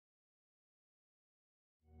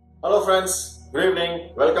Hello friends, good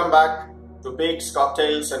evening, welcome back to Peaks,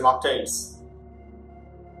 Cocktails and Mocktails.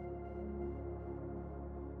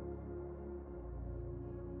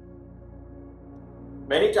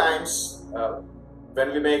 Many times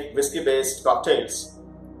when we make whiskey based cocktails,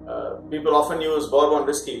 people often use bourbon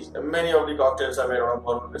whiskies. Many of the cocktails are made out of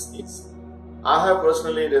bourbon whiskies. I have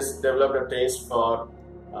personally developed a taste for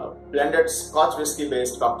blended Scotch Whisky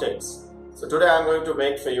based cocktails. So today I am going to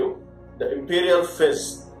make for you the Imperial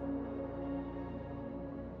Fizz.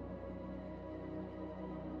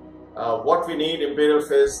 What we need Imperial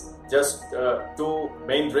Fizz, just two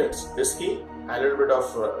main drinks, whiskey and a little bit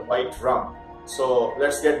of white rum. So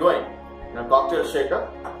let's get going. In a cocktail shaker,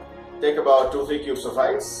 take about 2-3 cubes of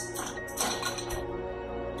ice.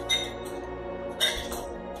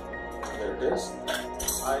 There it is.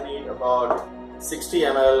 I need about 60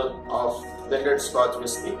 ml of blended Scotch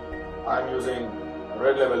Whisky. I'm using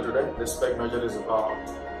red label today. This spec measure is about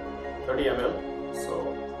 30 ml.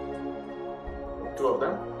 So 2 of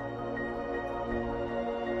them.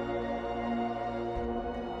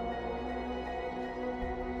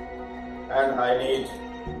 And I need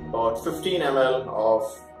about 15 ml of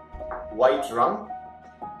white rum.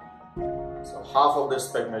 So half of this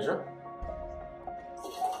spec measure.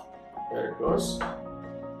 There it goes.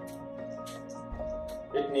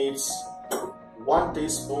 It needs 1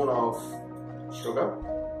 teaspoon of sugar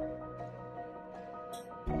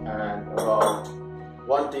and about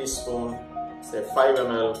 1 teaspoon, say 5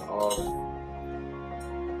 ml of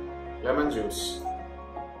lemon juice.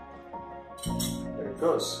 There it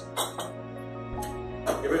goes.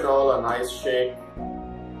 Give it all a nice shake.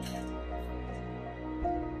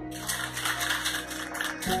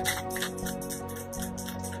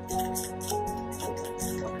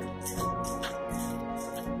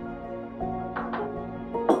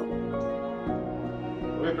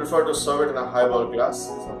 We prefer to serve it in a highball glass,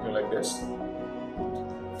 something like this.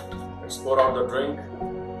 Let's pour out the drink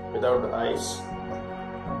without the ice.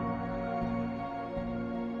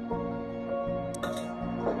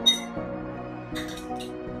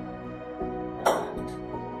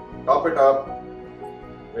 Top it up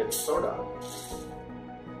with soda.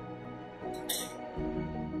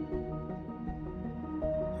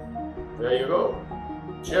 There you go.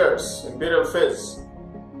 Cheers, Imperial Fizz.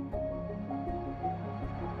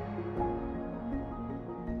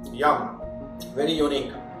 Yum. Very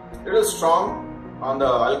unique. Little strong on the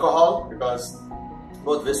alcohol because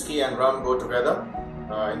both whiskey and rum go together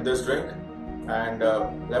in this drink, and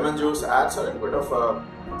lemon juice adds a little bit of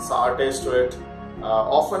a sour taste to it.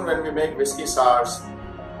 Often when we make whiskey sours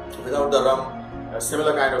without the rum, a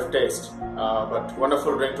similar kind of taste, but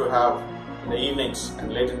wonderful drink to have in the evenings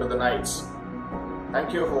and late into the nights.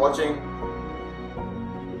 Thank you for watching.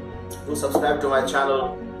 Do subscribe to my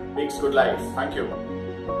channel, Peaks Good Life. Thank you.